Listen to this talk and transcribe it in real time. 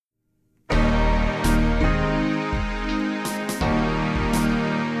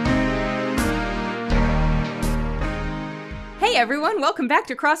Hey everyone, welcome back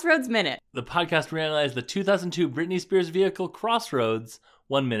to Crossroads Minute. The podcast where we analyze the 2002 Britney Spears vehicle Crossroads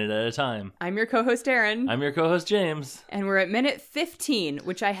 1 minute at a time. I'm your co-host Erin. I'm your co-host James. And we're at minute 15,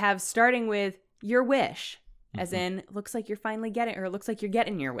 which I have starting with your wish. As in, looks like you're finally getting, or looks like you're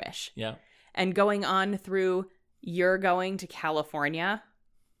getting your wish. Yeah. And going on through, you're going to California.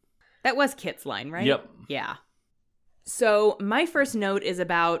 That was Kit's line, right? Yep. Yeah. So my first note is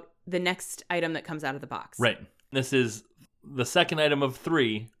about the next item that comes out of the box. Right. This is the second item of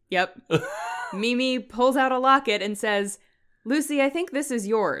 3. Yep. Mimi pulls out a locket and says, Lucy, I think this is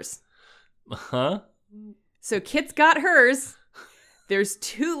yours. Huh? So Kit's got hers. There's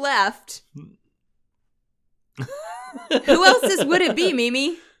 2 left. Who else's would it be,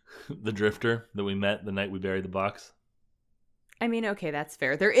 Mimi? The drifter that we met the night we buried the box. I mean, okay, that's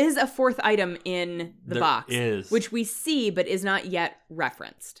fair. There is a 4th item in the box. There is. Which we see, but is not yet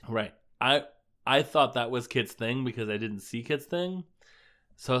referenced. Right. I thought that was Kit's thing because I didn't see Kit's thing.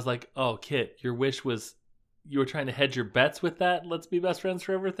 So I was like, oh, Kit, your wish was, you were trying to hedge your bets with that let's be best friends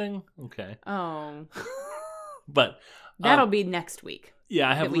for everything? Okay. Oh. But that'll be next week. Yeah,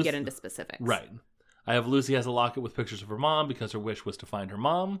 I have that we get into specifics. Right. I have Lucy has a locket with pictures of her mom because her wish was to find her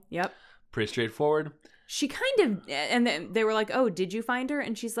mom. Yep. Pretty straightforward. She kind of, and then they were like, oh, did you find her?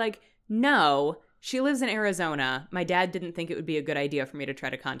 And she's like, no. She lives in Arizona. My dad didn't think it would be a good idea for me to try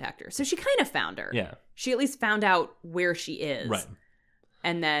to contact her. So she kind of found her. Yeah. She at least found out where she is. Right.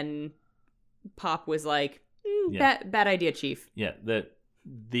 And then Pop was like, bad idea, Chief. Yeah.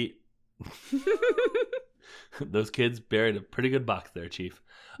 The those kids buried a pretty good box there, Chief.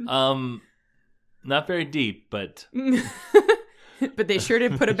 Not very deep, but but they sure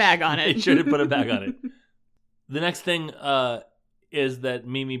did put a bag on it. They sure did put a bag on it. The next thing is that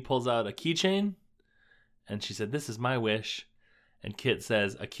Mimi pulls out a keychain. And she said, this is my wish. And Kit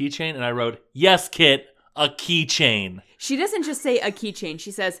says, a keychain? And I wrote, yes, Kit, a keychain. She doesn't just say a keychain.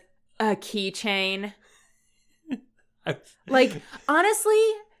 She says, a keychain. Like, honestly,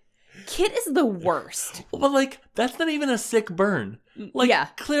 Kit is the worst. But, like, that's not even a sick burn. Like, yeah.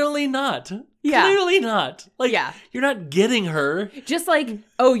 Clearly not. Yeah. Clearly not. Like, yeah. You're not getting her. Just like,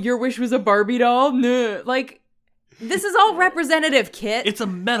 oh, your wish was a Barbie doll? No. Like, this is all representative, Kit. It's a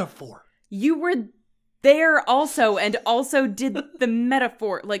metaphor. You were there also and also did the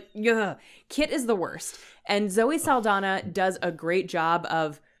metaphor. Like, ugh. Kit is the worst. And Zoe Saldana does a great job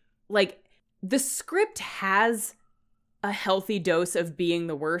of, like, the script has a healthy dose of being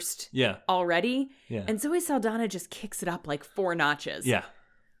the worst already. Yeah. And Zoe Saldana just kicks it up like 4 notches. Yeah.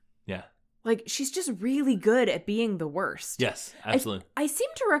 Yeah. Like, she's just really good at being the worst. Yes, absolutely. I seem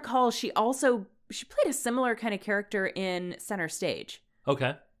to recall she played a similar kind of character in Center Stage.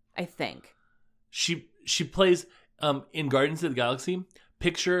 Okay. I think. She plays in Guardians of the Galaxy.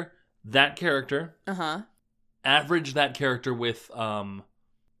 Picture that character. Uh-huh. Average that character with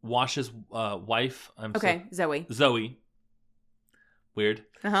Wash's wife. Zoe. Weird.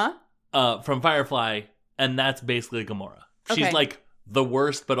 Uh-huh. From Firefly, and that's basically Gamora. Okay. She's like the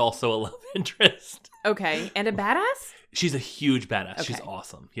worst, but also a love interest. Okay. And a badass? She's a huge badass. Okay. She's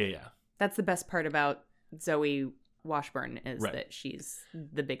awesome. Yeah. That's the best part about Zoe Washburn is that she's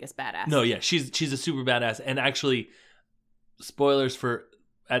the biggest badass. No, yeah. She's a super badass. And actually, spoilers for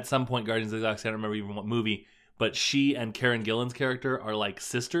at some point Guardians of the Galaxy, I don't remember even what movie, but she and Karen Gillan's character are like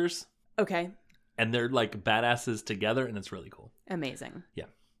sisters. Okay. And they're like badasses together, and it's really cool. Amazing. Yeah.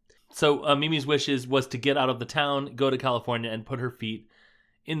 So Mimi's wishes was to get out of the town, go to California, and put her feet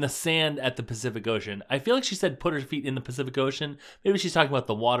in the sand at the Pacific Ocean. I feel like she said put her feet in the Pacific Ocean. Maybe she's talking about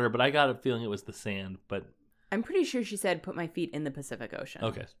the water, but I got a feeling it was the sand. But I'm pretty sure she said put my feet in the Pacific Ocean.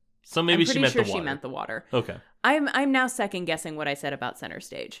 Okay. So maybe she meant the water. She meant the water. Okay. I'm now second guessing what I said about Center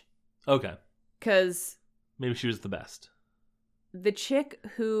Stage. Okay. Because maybe she was the best. The chick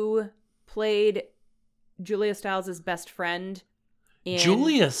who played Julia Stiles' best friend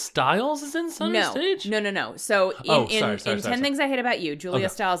Julia Stiles is in Center Stage? No. So in 10 Things I Hate About You, Julia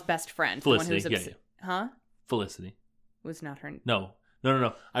Stiles' best friend. Felicity, the one who's Huh? Felicity. Was not her. No.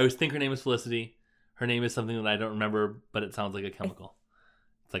 I always think her name is Felicity. Her name is something that I don't remember, but it sounds like a chemical.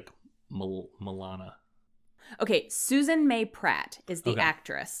 It's like Milana. Okay, Susan May Pratt is the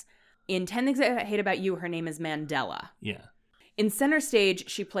actress. In 10 Things I Hate About You, her name is Mandela. Yeah. In Center Stage,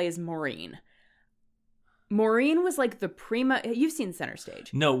 she plays Maureen. Maureen was like the prima... You've seen Center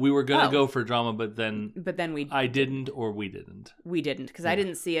Stage. No, we were going to go for drama, but then we... I didn't, or we didn't. We didn't, because I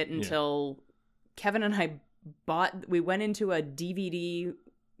didn't see it until Kevin and I we went into a DVD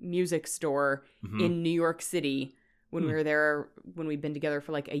music store in New York City when we were there, when we'd been together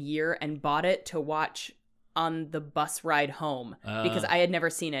for like a year, and bought it to watch on the bus ride home because I had never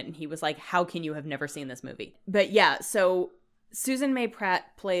seen it. And he was like, how can you have never seen this movie? But yeah, so Susan May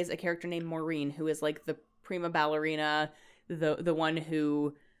Pratt plays a character named Maureen, who is like the prima ballerina, the one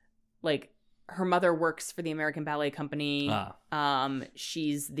who, like, her mother works for the American Ballet Company.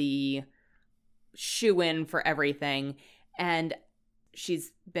 She's the shoo-in for everything, and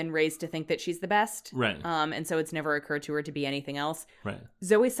she's been raised to think that she's the best. Right. And so it's never occurred to her to be anything else. Right.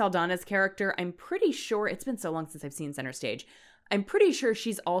 Zoe Saldana's character, I'm pretty sure, it's been so long since I've seen Center Stage, I'm pretty sure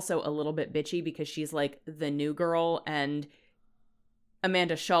she's also a little bit bitchy because she's like the new girl, and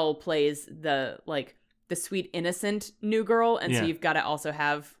Amanda Schull plays the sweet innocent new girl, and so you've got to also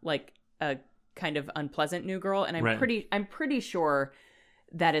have like a kind of unpleasant new girl, and I'm pretty sure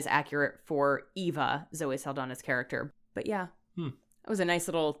that is accurate for Eva, Zoe Saldana's character. But yeah. That was a nice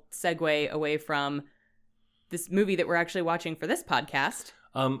little segue away from this movie that we're actually watching for this podcast.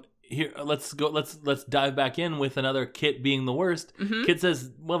 Here, let's dive back in with another Kit being the worst. Mm-hmm. Kit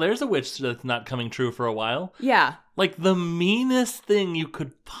says, well, there's a witch that's not coming true for a while. Yeah. Like, the meanest thing you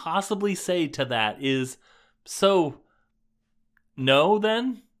could possibly say to that is, so, no,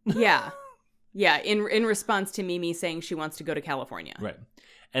 then? Yeah. Yeah, in response to Mimi saying she wants to go to California. Right.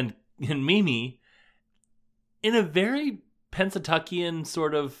 And Mimi, in a very Pensatuckian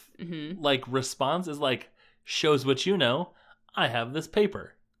sort of like response, is like, shows what you know, I have this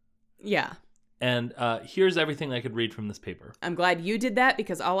paper. Yeah. And here's everything I could read from this paper. I'm glad you did that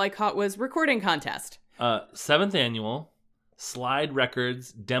because all I caught was recording contest. 7th annual, Slide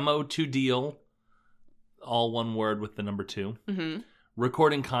Records, demo to deal, all one word with the number 2. Mm-hmm.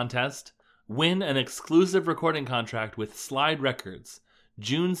 Recording contest, win an exclusive recording contract with Slide Records,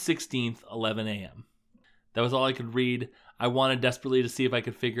 June 16th, 11 a.m. That was all I could read. I wanted desperately to see if I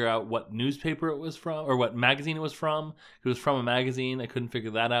could figure out what newspaper it was from or what magazine it was from. It was from a magazine. I couldn't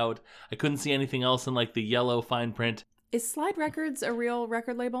figure that out. I couldn't see anything else in like the yellow fine print. Is Slide Records a real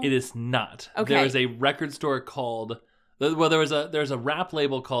record label? It is not. Okay. There is a record store called, well, there's a rap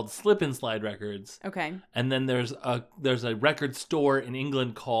label called Slip and Slide Records. Okay. And then there's a record store in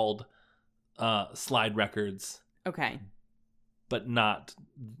England called Slide Records. Okay. But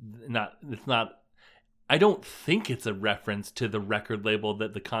it's not. I don't think it's a reference to the record label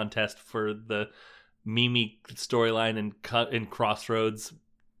that the contest for the Mimi storyline in Crossroads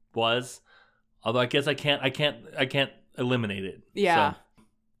was. Although I guess I can't eliminate it. Yeah. So,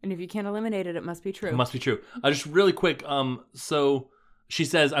 and if you can't eliminate it, it must be true. it must be true. Just really quick. So she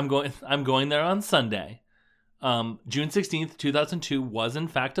says, I'm going there on Sunday. June 16th, 2002 was in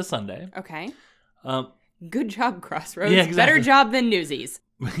fact a Sunday. Okay. Good job, Crossroads. Yeah, exactly. Better job than Newsies.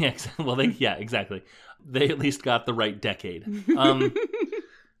 Yeah, well, exactly. They at least got the right decade.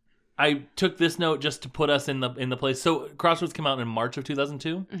 I took this note just to put us in the place. So Crossroads came out in March of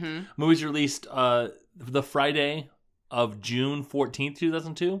 2002. Mm-hmm. Movie's released the Friday of June 14th,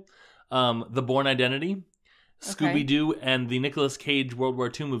 2002. The Bourne Identity, Scooby-Doo, and the Nicolas Cage World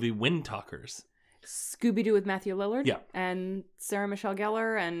War II movie Wind Talkers. Scooby-Doo with Matthew Lillard. Yeah. And Sarah Michelle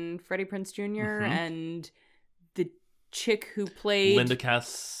Gellar and Freddie Prinze Jr. And the chick who played Linda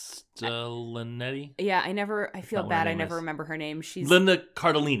Castellaneti. Yeah, I feel bad. I never is. remember her name. She's Linda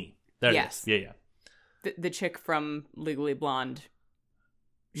Cardellini. There Yes. it is. Yeah. the chick from Legally Blonde.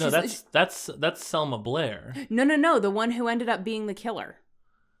 No, that's Selma Blair. No. The one who ended up being the killer.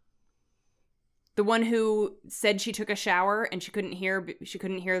 The one who said she took a shower and she couldn't hear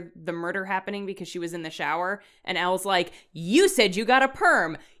the murder happening because she was in the shower. And Elle's like, you said you got a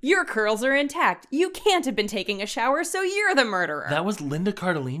perm. Your curls are intact. You can't have been taking a shower, so you're the murderer. That was Linda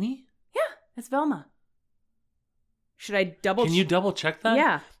Cardellini? Yeah, that's Velma. Should I double Can you double check that?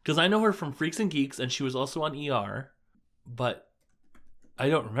 Yeah. Because I know her from Freaks and Geeks, and she was also on ER, but I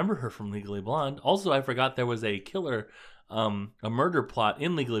don't remember her from Legally Blonde. Also, I forgot there was a killer, a murder plot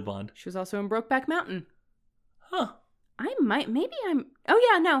in Legally Blonde. She was also in Brokeback Mountain. Huh. She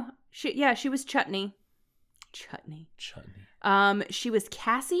was Chutney. Chutney. She was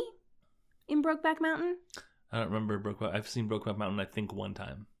Cassie in Brokeback Mountain. I don't remember Brokeback. I've seen Brokeback Mountain, I think, one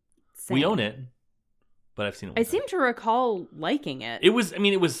time. Same. We own it, but I've seen it one I time. seem to recall liking it. It was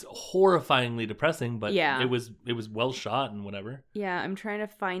horrifyingly depressing, but Yeah. it was well shot and whatever. Yeah, I'm trying to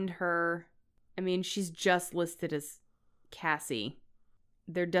find her. I mean, she's just listed as Cassie.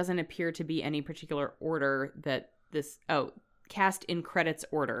 There doesn't appear to be any particular order that this... Oh, cast in credits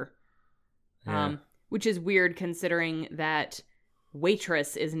order. Yeah. Which is weird considering that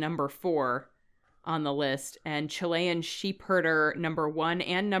Waitress is number 4 on the list, and Chilean Sheepherder number 1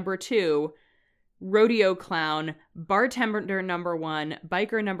 and number 2, Rodeo Clown, Bartender number 1,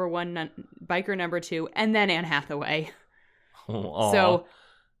 Biker number 1, Biker number 2, and then Anne Hathaway. Aw. So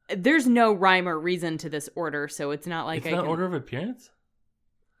there's no rhyme or reason to this order, so it's not like it's not order of appearance?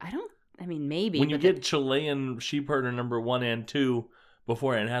 I I mean, maybe. When you get Chilean sheep herder number 1 and 2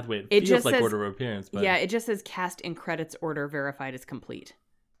 before Anne Hathaway, it feels just like says, order of appearance. But... Yeah, it just says cast and credits order verified as complete.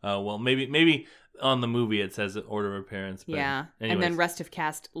 Oh, well, maybe on the movie it says order of appearance. But yeah, anyways. And then rest of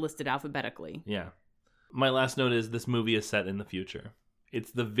cast listed alphabetically. Yeah. My last note is this movie is set in the future.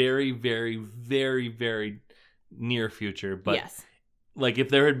 It's the very, very, very, very near future. But yes. Like if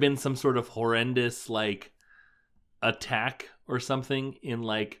there had been some sort of horrendous like attack or something in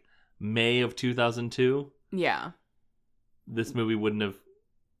like May of 2002, yeah, this movie wouldn't have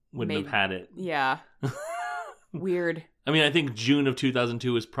had it. Yeah. Weird. I mean, I think June of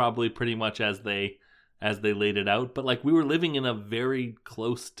 2002 is probably pretty much as they laid it out, but like we were living in a very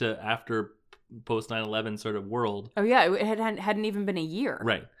close to after post 9/11 sort of world. Oh yeah, it hadn't even been a year.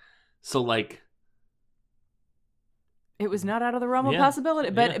 Right. So like it was not out of the realm of possibility.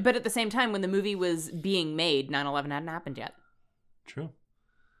 But at the same time, when the movie was being made, 9/11 hadn't happened yet. True.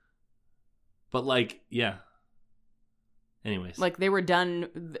 But like, yeah. Anyways. Like they were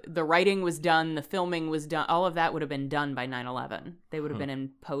done, the writing was done, the filming was done, all of that would have been done by 9/11. They would have been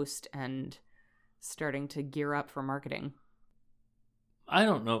in post and starting to gear up for marketing. I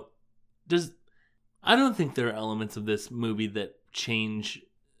don't know. I don't think there are elements of this movie that change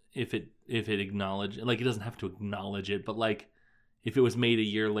if it acknowledges, like it doesn't have to acknowledge it, but like if it was made a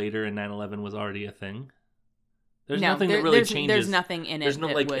year later and 9/11 was already a thing. There's nothing that really changes. There's nothing in it. There's no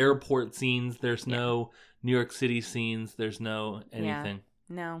like airport scenes. There's no New York City scenes. There's no anything.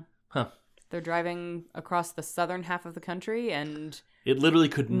 Yeah. No. Huh. They're driving across the southern half of the country and it literally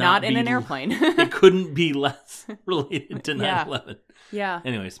could not be in an airplane. It couldn't be less related to 9/11. Yeah.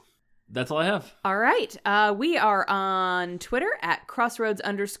 Anyways, that's all I have. All right. We are on Twitter at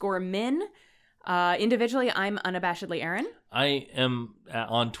crossroads_min. Individually, I'm unabashedly Aaron. I am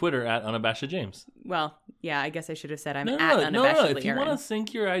on Twitter at unabashedjames. Well, yeah, I guess I should have said I'm at unabashedly No. If you Aaron. want to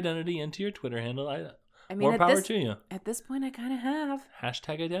sync your identity into your Twitter handle, I mean, more power to you. At this point, I kind of have.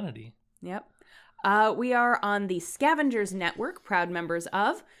 Hashtag identity. Yep. We are on the Scavengers Network, proud members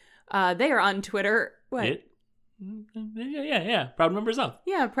of. They are on Twitter. What? Yeah. Proud members of.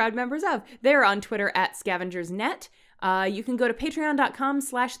 Yeah, proud members of. They're on Twitter at scavengersnet. You can go to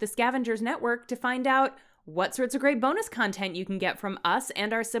patreon.com/the Scavengers Network to find out what sorts of great bonus content you can get from us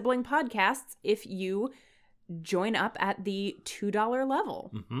and our sibling podcasts if you join up at the $2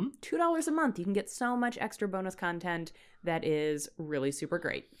 level. Mm-hmm. $2 a month. You can get so much extra bonus content that is really super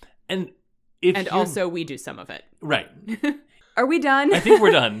great. And also we do some of it. Right. Are we done? I think we're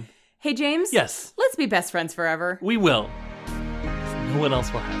done. Hey, James? Yes. Let's be best friends forever. We will. No one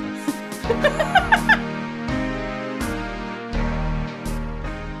else will have us.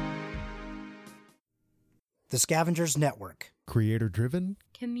 The Scavengers Network. Creator-driven.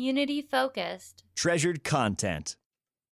 Community-focused. Treasured content.